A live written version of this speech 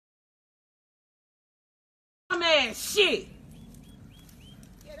Man, shit.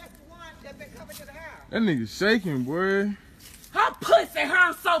 Yeah, that's the one that's been coming to the house. That nigga shaking, boy. Her pussy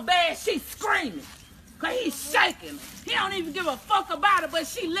hurt so bad she screaming. Cause he's shaking her. He don't even give a fuck about it, but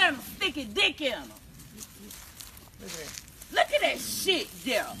she let him stick his dick in her. Look at that shit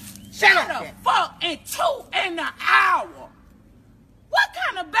there. Shut the fuck in 2 in the hour. What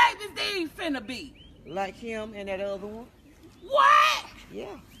kind of babies these finna be? Like him and that other one. What?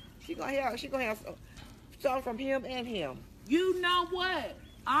 Yeah. She gonna have something from him and him. You know what?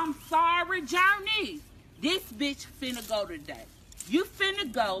 I'm sorry, Johnny. This bitch finna go today. You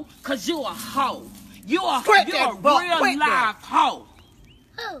finna go cause you a hoe. You a real live hoe.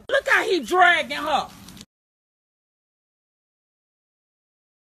 Look how he dragging her.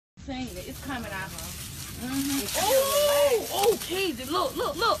 Seen it. It's coming out. Ooh, Keezy. Look.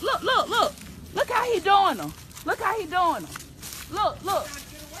 Look how he doing her. Look how he doing her. Look.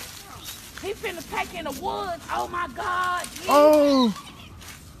 He finna pack in the woods. Oh my God. Keezy. Oh.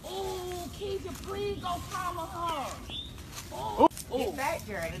 Ooh, Keezy, please go follow her. Get back,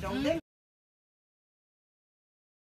 Jared. Don't let